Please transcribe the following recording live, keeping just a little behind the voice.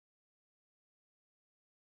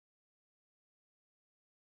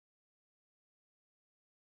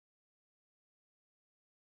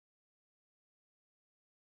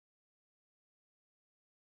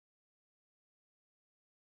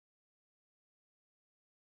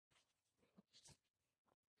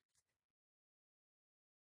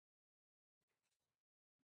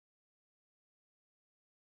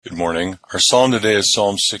Good morning. Our psalm today is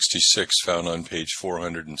Psalm 66, found on page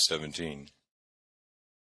 417.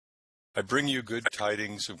 I bring you good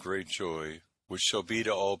tidings of great joy, which shall be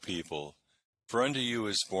to all people. For unto you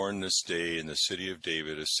is born this day in the city of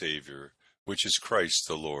David a Savior, which is Christ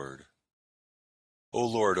the Lord. O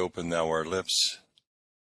Lord, open thou our lips,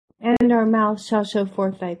 and our mouth shall show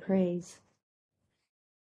forth thy praise.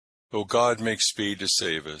 O God, make speed to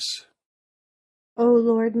save us. O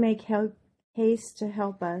Lord, make haste to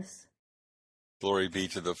help us. Glory be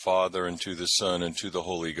to the Father, and to the Son, and to the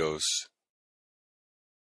Holy Ghost.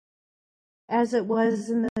 As it was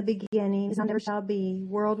in the beginning, is now, and ever shall be,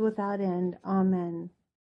 world without end. Amen.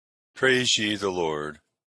 Praise ye the Lord.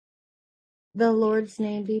 The Lord's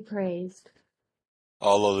name be praised.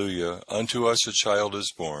 Alleluia. Unto us a child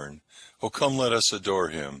is born. O come, let us adore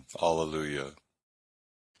him. Alleluia.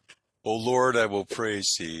 O Lord, I will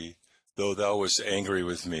praise thee, though thou wast angry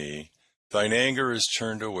with me. Thine anger is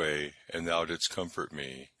turned away, and thou didst comfort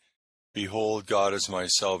me. Behold, God is my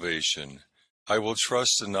salvation. I will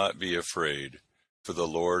trust and not be afraid, for the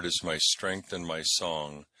Lord is my strength and my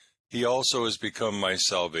song. He also is become my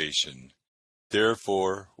salvation.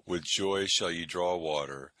 Therefore, with joy shall ye draw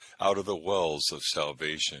water out of the wells of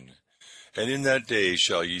salvation. And in that day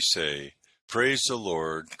shall ye say, Praise the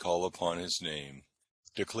Lord, call upon his name.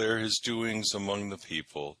 Declare his doings among the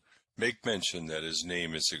people. Make mention that his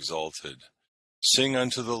name is exalted. Sing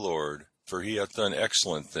unto the Lord, for he hath done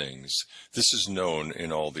excellent things. This is known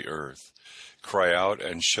in all the earth. Cry out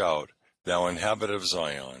and shout, thou inhabitant of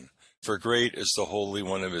Zion, for great is the Holy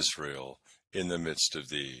One of Israel in the midst of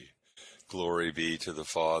thee. Glory be to the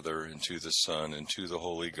Father, and to the Son, and to the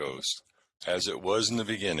Holy Ghost, as it was in the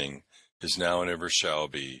beginning, is now, and ever shall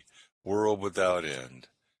be, world without end.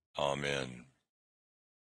 Amen.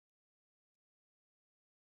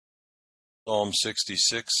 Psalm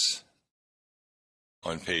 66,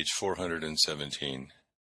 on page 417.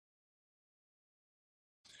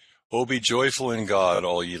 O be joyful in God,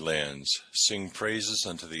 all ye lands. Sing praises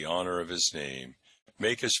unto the honor of his name.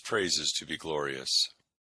 Make his praises to be glorious.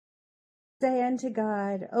 Say unto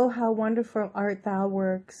God, O how wonderful art thy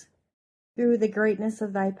works! Through the greatness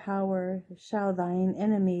of thy power shall thine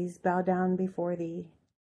enemies bow down before thee.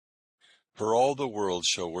 For all the world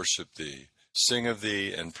shall worship thee, sing of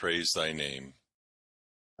thee, and praise thy name.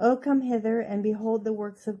 O come hither and behold the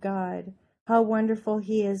works of God, how wonderful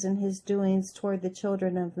he is in his doings toward the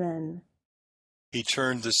children of men. He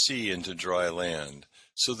turned the sea into dry land,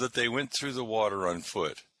 so that they went through the water on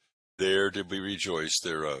foot. There did we rejoice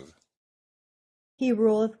thereof. He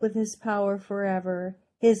ruleth with his power forever.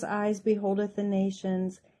 His eyes beholdeth the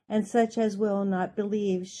nations, and such as will not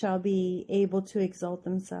believe shall be able to exalt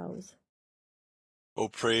themselves. O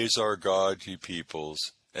praise our God, ye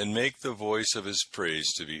peoples, and make the voice of his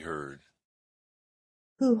praise to be heard.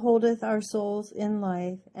 Who holdeth our souls in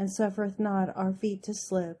life, and suffereth not our feet to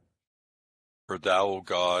slip. For thou, O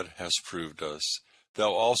God, hast proved us.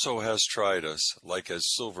 Thou also hast tried us, like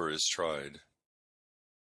as silver is tried.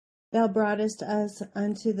 Thou broughtest us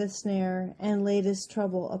unto the snare, and laidest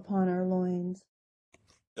trouble upon our loins.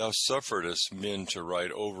 Thou sufferedst men to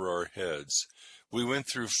ride over our heads. We went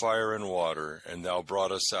through fire and water, and thou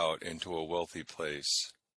brought us out into a wealthy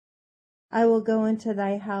place. I will go into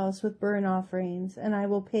thy house with burnt offerings, and I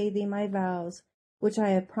will pay thee my vows, which I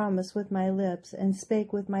have promised with my lips, and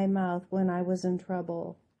spake with my mouth when I was in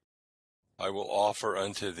trouble. I will offer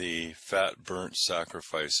unto thee fat burnt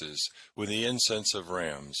sacrifices, with the incense of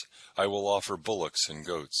rams. I will offer bullocks and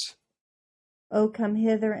goats. O come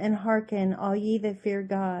hither and hearken, all ye that fear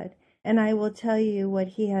God, and I will tell you what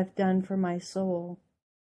he hath done for my soul.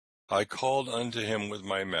 I called unto him with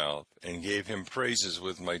my mouth, and gave him praises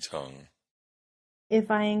with my tongue. If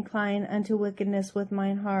I incline unto wickedness with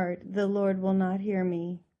mine heart, the Lord will not hear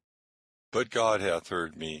me. But God hath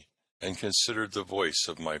heard me, and considered the voice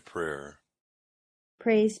of my prayer.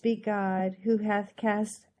 Praised be God, who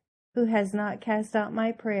has not cast out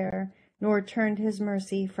my prayer, nor turned his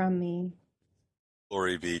mercy from me.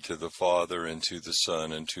 Glory be to the Father, and to the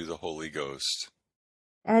Son, and to the Holy Ghost.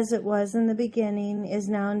 As it was in the beginning, is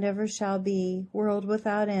now, and ever shall be, world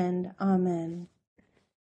without end. Amen.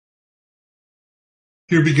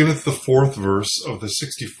 Here beginneth the 4th verse of the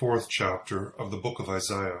 64th chapter of the book of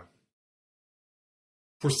Isaiah.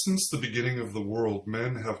 For since the beginning of the world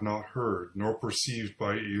men have not heard, nor perceived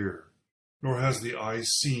by ear, nor has the eye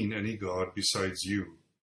seen any God besides you,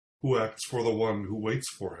 who acts for the one who waits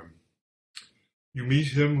for him. You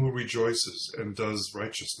meet him who rejoices and does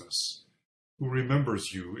righteousness, who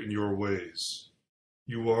remembers you in your ways.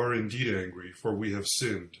 You are indeed angry, for we have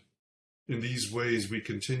sinned. In these ways we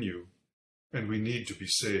continue, and we need to be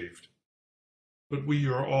saved. But we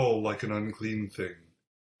are all like an unclean thing,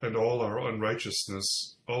 and all our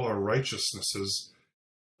righteousnesses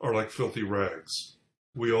are like filthy rags.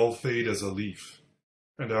 We all fade as a leaf,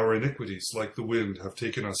 and our iniquities, like the wind, have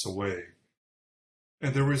taken us away.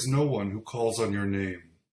 And there is no one who calls on your name,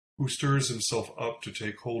 who stirs himself up to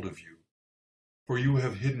take hold of you. For you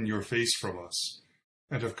have hidden your face from us,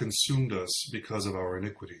 and have consumed us because of our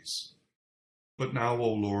iniquities. But now,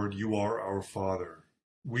 O Lord, you are our Father.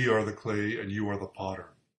 We are the clay, and you are the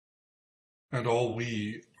potter. And all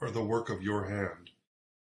we are the work of your hand.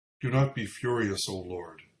 Do not be furious, O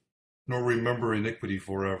Lord, nor remember iniquity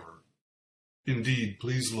forever. Indeed,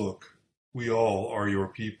 please look, we all are your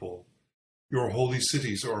people. Your holy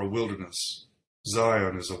cities are a wilderness.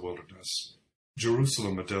 Zion is a wilderness,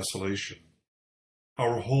 Jerusalem a desolation.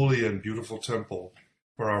 Our holy and beautiful temple,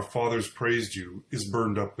 where our fathers praised you, is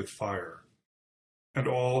burned up with fire, and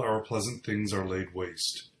all our pleasant things are laid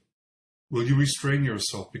waste. Will you restrain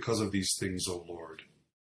yourself because of these things, O Lord?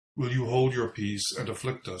 Will you hold your peace and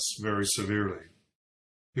afflict us very severely?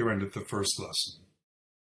 Here endeth the first lesson.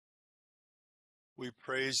 We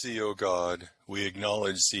praise thee, O God, we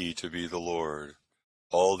acknowledge thee to be the Lord.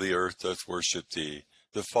 All the earth doth worship thee,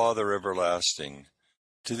 the Father everlasting.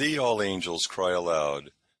 To thee all angels cry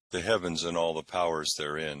aloud, the heavens and all the powers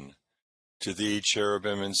therein. To thee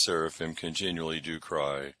cherubim and seraphim continually do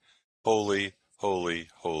cry, Holy, holy,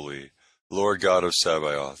 holy, Lord God of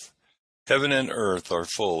Sabaoth. Heaven and earth are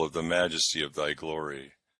full of the majesty of thy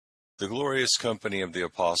glory. The glorious company of the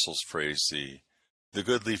apostles praise thee. The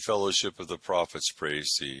goodly fellowship of the prophets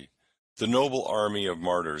praise thee. The noble army of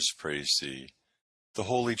martyrs praise thee. The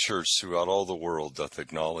holy church throughout all the world doth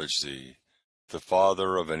acknowledge thee, the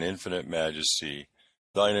Father of an infinite majesty,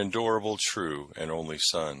 thine adorable, true, and only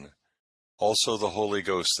Son. Also the Holy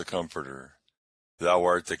Ghost the Comforter. Thou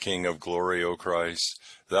art the King of glory, O Christ.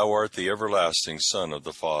 Thou art the everlasting Son of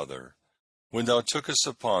the Father. When thou tookest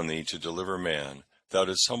upon thee to deliver man, thou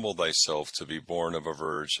didst humble thyself to be born of a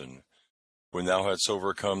virgin. When thou hadst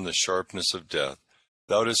overcome the sharpness of death,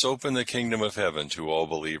 thou didst open the kingdom of heaven to all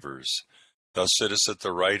believers. Thou sittest at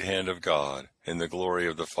the right hand of God, in the glory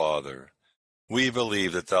of the Father. We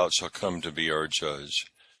believe that thou shalt come to be our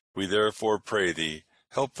judge. We therefore pray thee,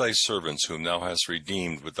 help thy servants whom thou hast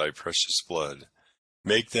redeemed with thy precious blood.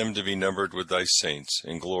 Make them to be numbered with thy saints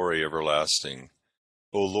in glory everlasting.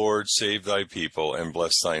 O Lord, save thy people and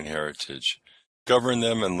bless thine heritage. Govern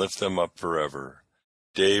them and lift them up forever.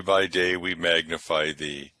 Day by day we magnify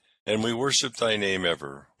thee, and we worship thy name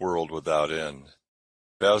ever, world without end.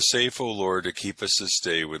 Vouchsafe, O Lord, to keep us this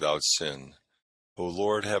day without sin. O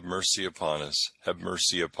Lord, have mercy upon us, have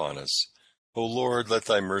mercy upon us. O Lord, let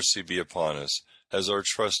thy mercy be upon us, as our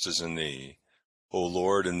trust is in thee. O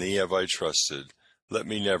Lord, in thee have I trusted, let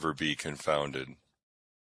me never be confounded.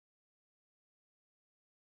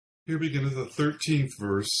 Here beginneth the 13th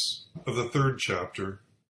verse of the 3rd chapter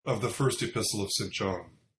of the first epistle of St.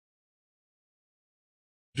 John.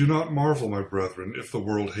 Do not marvel, my brethren, if the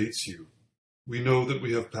world hates you. We know that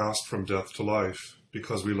we have passed from death to life,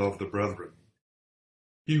 because we love the brethren.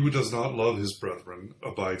 He who does not love his brethren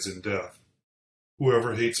abides in death.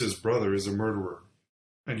 Whoever hates his brother is a murderer,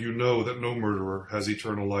 and you know that no murderer has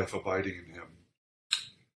eternal life abiding in him.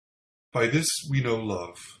 By this we know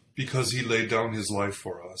love, because he laid down his life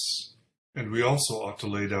for us, and we also ought to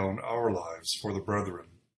lay down our lives for the brethren.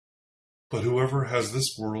 But whoever has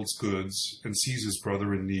this world's goods and sees his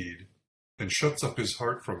brother in need, and shuts up his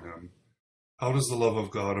heart from him, how does the love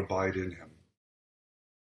of God abide in him?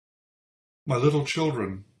 My little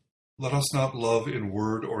children, let us not love in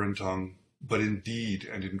word or in tongue, but in deed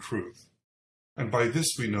and in truth. And by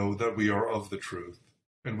this we know that we are of the truth,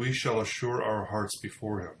 and we shall assure our hearts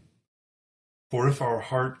before him. For if our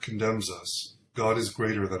heart condemns us, God is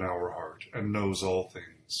greater than our heart, and knows all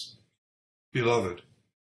things. Beloved,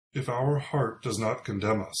 if our heart does not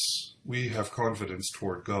condemn us, we have confidence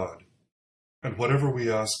toward God, and whatever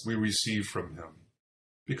we ask we receive from him,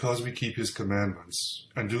 because we keep his commandments,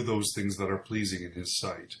 and do those things that are pleasing in his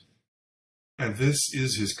sight. And this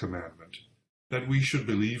is his commandment, that we should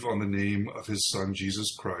believe on the name of his Son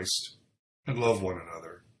Jesus Christ, and love one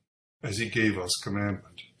another, as he gave us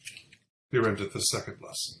commandment. Here endeth the second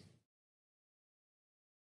lesson.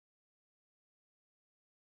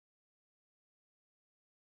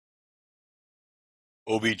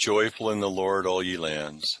 O be joyful in the Lord, all ye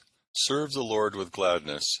lands. Serve the Lord with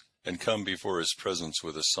gladness, and come before his presence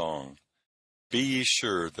with a song. Be ye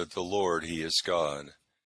sure that the Lord, he is God.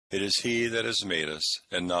 It is he that has made us,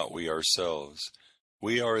 and not we ourselves.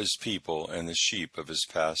 We are his people, and the sheep of his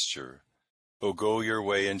pasture. O go your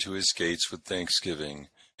way into his gates with thanksgiving,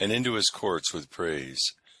 and into his courts with praise.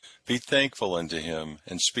 Be thankful unto him,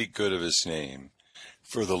 and speak good of his name.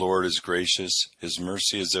 For the Lord is gracious, his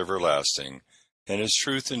mercy is everlasting, and his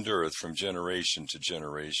truth endureth from generation to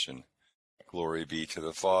generation. Glory be to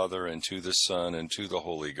the Father, and to the Son, and to the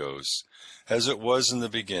Holy Ghost, as it was in the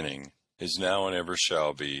beginning, is now, and ever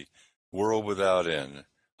shall be, world without end.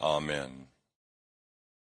 Amen.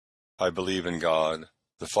 I believe in God,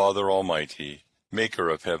 the Father Almighty, maker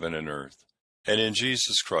of heaven and earth, and in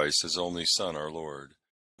Jesus Christ, his only Son, our Lord,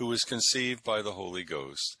 who was conceived by the Holy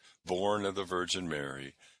Ghost, born of the Virgin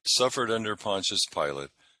Mary, suffered under Pontius Pilate,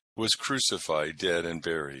 was crucified, dead, and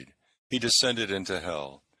buried. He descended into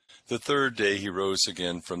hell. The third day he rose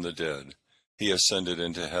again from the dead. He ascended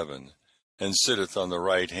into heaven, and sitteth on the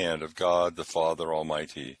right hand of God the Father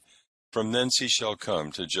Almighty. From thence he shall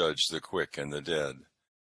come to judge the quick and the dead.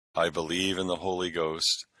 I believe in the Holy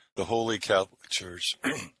Ghost, the Holy Catholic Church,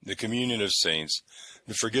 the communion of saints,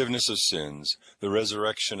 the forgiveness of sins, the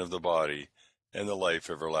resurrection of the body, and the life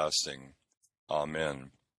everlasting.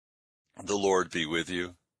 Amen. The Lord be with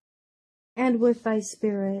you. And with thy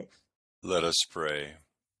spirit. Let us pray.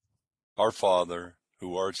 Our Father,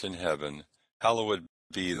 who art in heaven, hallowed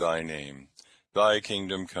be thy name. Thy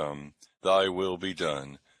kingdom come, thy will be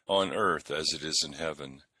done, on earth as it is in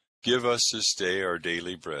heaven. Give us this day our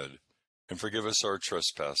daily bread, and forgive us our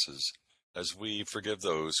trespasses, as we forgive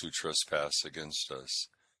those who trespass against us.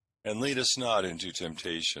 And lead us not into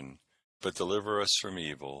temptation, but deliver us from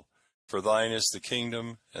evil. For thine is the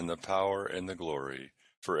kingdom, and the power, and the glory,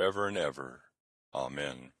 forever and ever.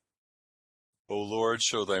 Amen. O Lord,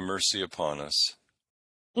 show thy mercy upon us.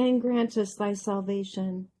 And grant us thy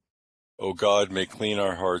salvation. O God, make clean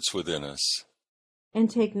our hearts within us. And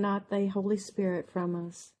take not thy Holy Spirit from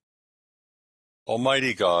us.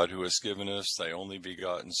 Almighty God, who hast given us thy only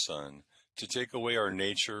begotten Son, to take our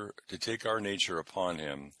nature upon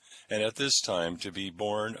him, and at this time to be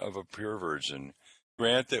born of a pure virgin,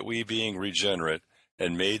 grant that we, being regenerate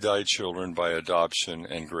and made thy children by adoption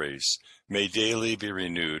and grace, may daily be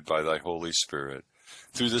renewed by thy Holy Spirit,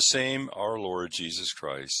 through the same our Lord Jesus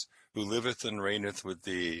Christ, who liveth and reigneth with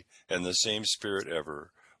thee, and the same Spirit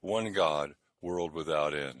ever, one God, world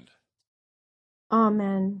without end.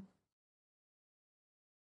 Amen.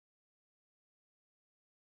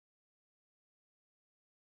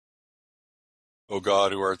 O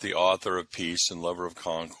God, who art the author of peace and lover of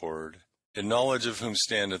concord, in knowledge of whom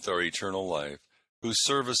standeth our eternal life, whose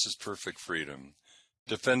service is perfect freedom,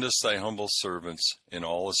 defend us, thy humble servants, in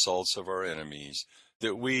all assaults of our enemies,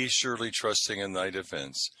 that we, surely trusting in thy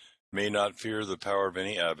defense, may not fear the power of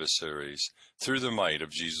any adversaries, through the might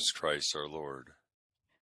of Jesus Christ our Lord.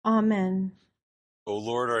 Amen. O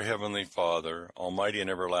Lord, our heavenly Father, almighty and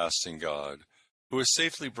everlasting God, who hast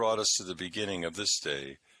safely brought us to the beginning of this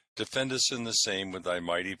day, defend us in the same with thy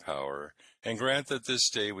mighty power, and grant that this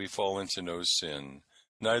day we fall into no sin,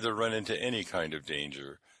 neither run into any kind of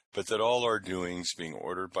danger, but that all our doings, being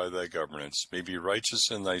ordered by thy governance, may be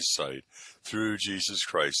righteous in thy sight, through Jesus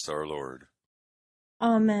Christ our Lord.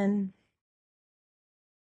 Amen.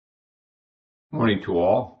 Morning to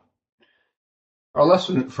all. Our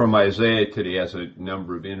lesson from Isaiah today has a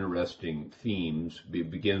number of interesting themes.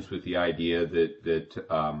 It begins with the idea that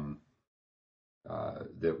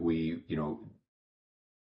we,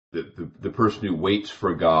 the person who waits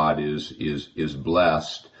for God is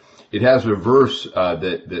blessed. It has a verse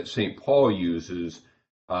that St. Paul uses,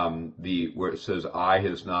 where it says, "Eye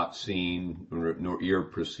has not seen nor ear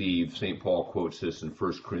perceived." St. Paul quotes this in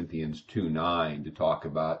 1 Corinthians 2:9 to talk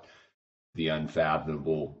about the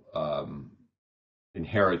unfathomable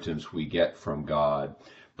inheritance we get from God.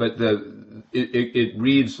 But it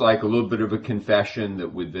reads like a little bit of a confession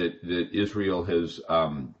that Israel has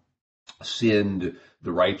sinned.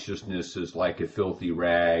 The righteousness is like a filthy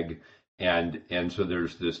rag, and so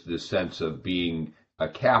there's this sense of being a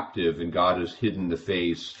captive, and God has hidden the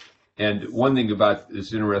face. And one thing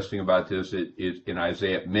that's interesting about this, it in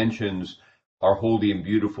Isaiah, it mentions our holy and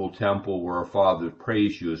beautiful temple where our fathers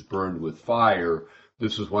praise you is burned with fire.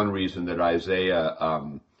 This is one reason that Isaiah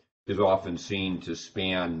is often seen to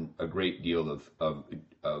span a great deal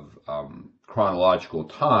of chronological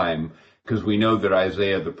time, because we know that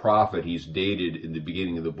Isaiah the prophet, he's dated in the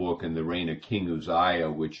beginning of the book in the reign of King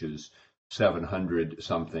Uzziah, which is 700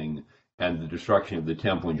 something, and the destruction of the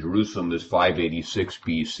temple in Jerusalem is 586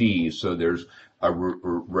 BC. So there's a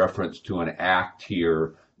reference to an act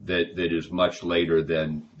here that is much later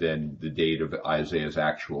than the date of Isaiah's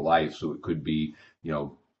actual life. So it could be,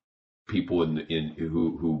 people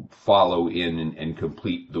who follow in and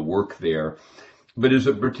complete the work there. But as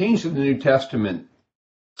it pertains to the New Testament,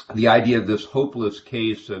 the idea of this hopeless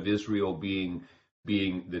case of Israel being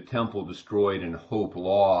being the temple destroyed and hope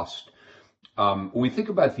lost. When we think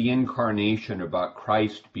about the incarnation, about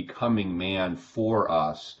Christ becoming man for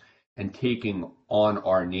us and taking on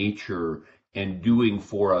our nature and doing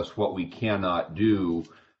for us what we cannot do,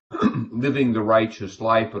 living the righteous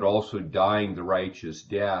life, but also dying the righteous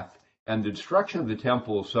death. And the destruction of the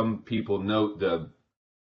temple, some people note the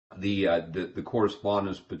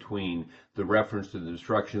correspondence between the reference to the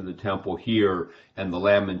destruction of the temple here and the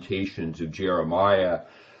Lamentations of Jeremiah,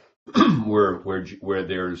 where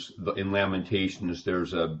there's in Lamentations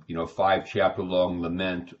there's a 5-chapter long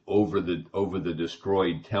lament over the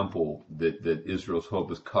destroyed temple that Israel's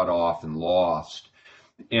hope is cut off and lost.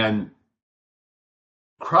 And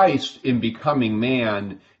Christ, in becoming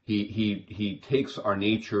man, he takes our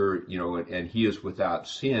nature, and he is without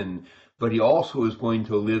sin, but he also is going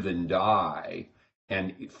to live and die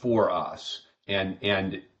and for us.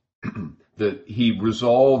 And he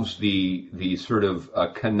resolves the sort of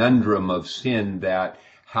conundrum of sin, that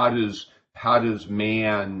how does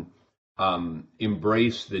man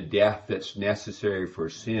embrace the death that's necessary for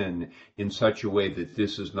sin in such a way that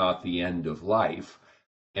this is not the end of life.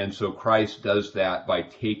 And so Christ does that by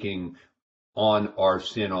taking on our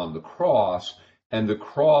sin on the cross, and the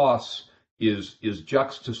cross is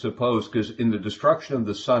juxtaposed, because in the destruction of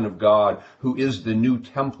the Son of God, who is the new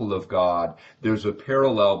temple of God, there's a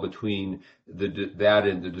parallel between that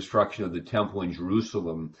and the destruction of the temple in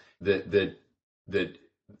Jerusalem, that the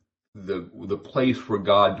place where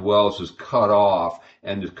God dwells is cut off,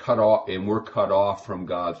 and we're cut off from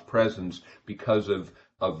God's presence because of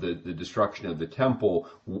the destruction of the temple.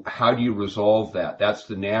 How do you resolve that? That's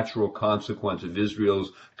the natural consequence of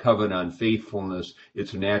Israel's covenant unfaithfulness.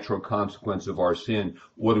 It's a natural consequence of our sin.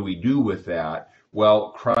 What do we do with that?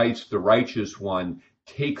 Well, Christ, the righteous one,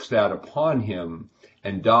 takes that upon him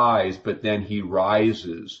and dies, but then he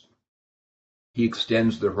rises. He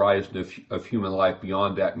extends the horizon of human life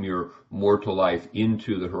beyond that mere mortal life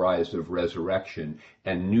into the horizon of resurrection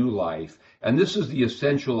and new life. And this is the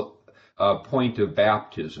essential point of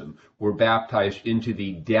baptism. We're baptized into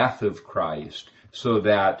the death of Christ, so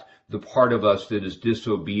that the part of us that is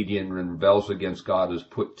disobedient and rebels against God is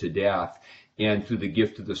put to death. And through the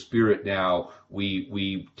gift of the Spirit now,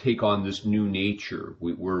 we take on this new nature.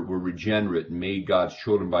 We're regenerate and made God's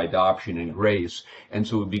children by adoption and grace. And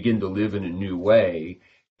so we begin to live in a new way.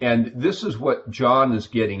 And this is what John is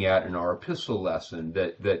getting at in our epistle lesson,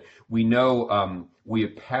 that we know we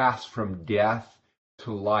have passed from death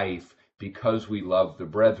to life because we love the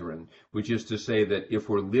brethren, which is to say that if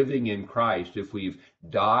we're living in Christ, if we've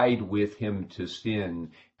died with him to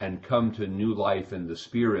sin and come to new life in the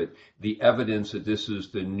Spirit, the evidence that this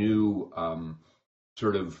is the new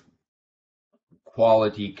sort of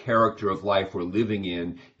quality, character of life we're living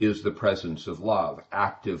in is the presence of love,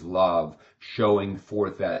 active love, showing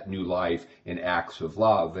forth that new life in acts of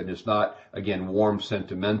love. And it's not, again, warm,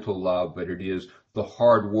 sentimental love, but it is the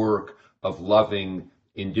hard work of loving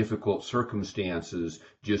in difficult circumstances,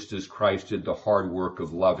 just as Christ did the hard work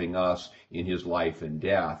of loving us in his life and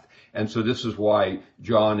death. And so this is why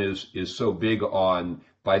John is so big on,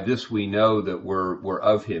 by this we know that we're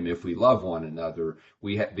of him if we love one another.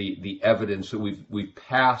 We have the evidence that we've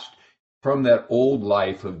passed from that old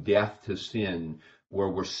life of death to sin, where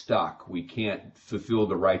we're stuck. We can't fulfill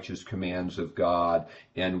the righteous commands of God,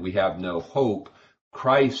 and we have no hope.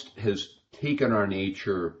 Christ has taken our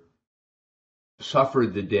nature,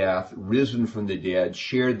 suffered the death, risen from the dead,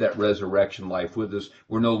 shared that resurrection life with us.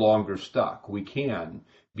 We're no longer stuck. We can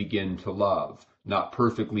begin to love, not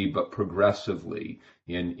perfectly, but progressively,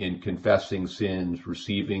 in confessing sins,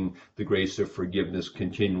 receiving the grace of forgiveness,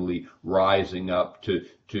 continually rising up to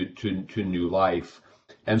new life.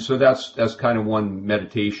 And so that's kind of one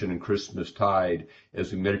meditation in Christmastide,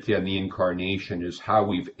 as we meditate on the incarnation, is how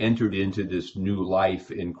we've entered into this new life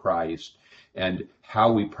in Christ, and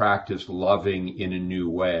how we practice loving in a new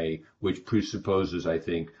way, which presupposes, I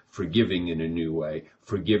think, forgiving in a new way,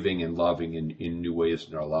 forgiving and loving in new ways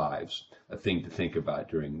in our lives. A thing to think about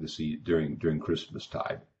during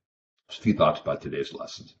Christmastide. Just a few thoughts about today's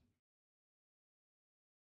lessons.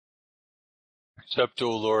 Accept, O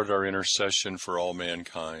Lord, our intercession for all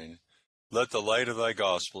mankind. Let the light of thy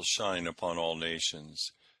gospel shine upon all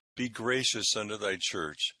nations. Be gracious unto thy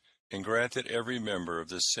church, and grant that every member of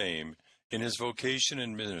the same in his vocation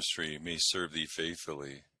and ministry may serve thee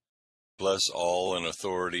faithfully. Bless all in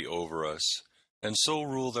authority over us, and so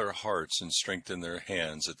rule their hearts and strengthen their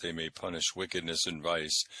hands, that they may punish wickedness and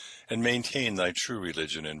vice, and maintain thy true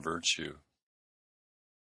religion and virtue.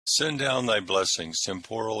 Send down thy blessings,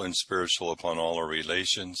 temporal and spiritual, upon all our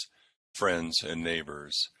relations, friends, and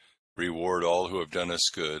neighbors. Reward all who have done us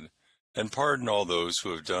good, and pardon all those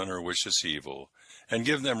who have done or wish us evil, and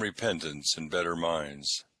give them repentance and better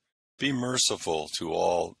minds. Be merciful to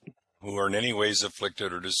all who are in any ways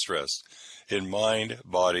afflicted or distressed, in mind,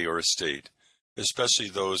 body, or estate, especially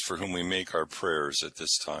those for whom we make our prayers at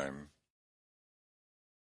this time.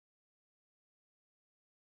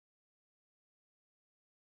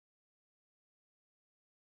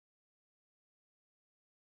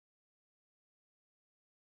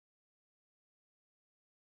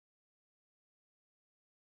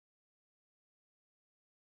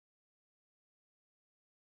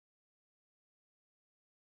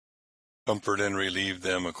 Comfort and relieve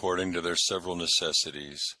them according to their several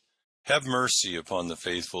necessities. Have mercy upon the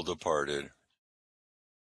faithful departed,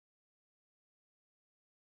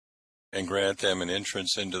 and grant them an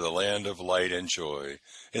entrance into the land of light and joy,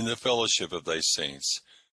 in the fellowship of thy saints.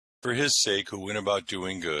 For his sake who went about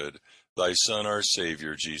doing good, thy Son, our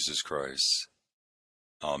Savior, Jesus Christ.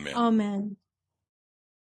 Amen. Amen.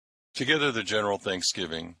 Together the general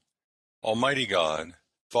thanksgiving. Almighty God,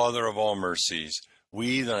 Father of all mercies,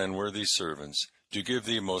 we, thy unworthy servants, do give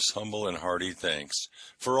thee most humble and hearty thanks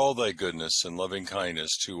for all thy goodness and loving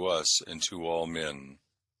kindness to us and to all men.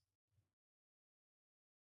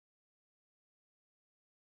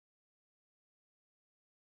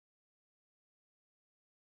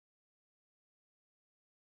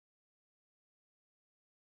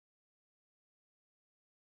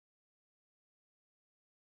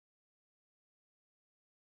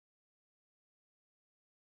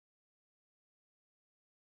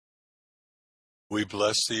 We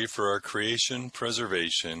bless thee for our creation,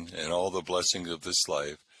 preservation, and all the blessings of this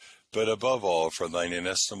life, but above all for thine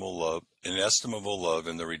inestimable love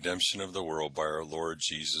in the redemption of the world by our Lord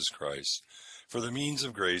Jesus Christ, for the means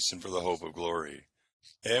of grace and for the hope of glory.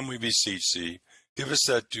 And we beseech thee, give us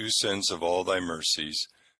that due sense of all thy mercies,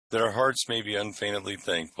 that our hearts may be unfeignedly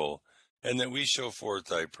thankful, and that we show forth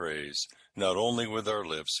thy praise, not only with our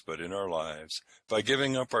lips, but in our lives, by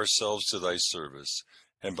giving up ourselves to thy service,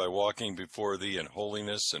 and by walking before thee in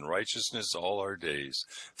holiness and righteousness all our days,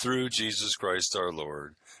 through Jesus Christ our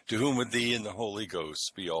Lord, to whom with thee and the Holy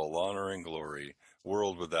Ghost be all honor and glory,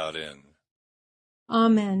 world without end.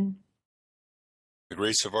 Amen. The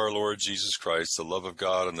grace of our Lord Jesus Christ, the love of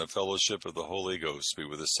God, and the fellowship of the Holy Ghost be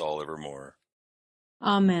with us all evermore.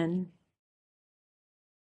 Amen.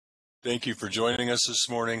 Thank you for joining us this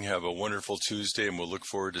morning. Have a wonderful Tuesday, and we'll look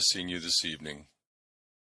forward to seeing you this evening.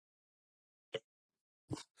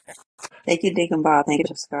 Thank you, Deacon Bob. Thank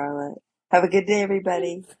you, Scarlett. Have a good day,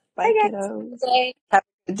 everybody. Bye, I got kiddos. today. Have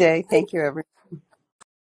a good day. Thank you, everyone.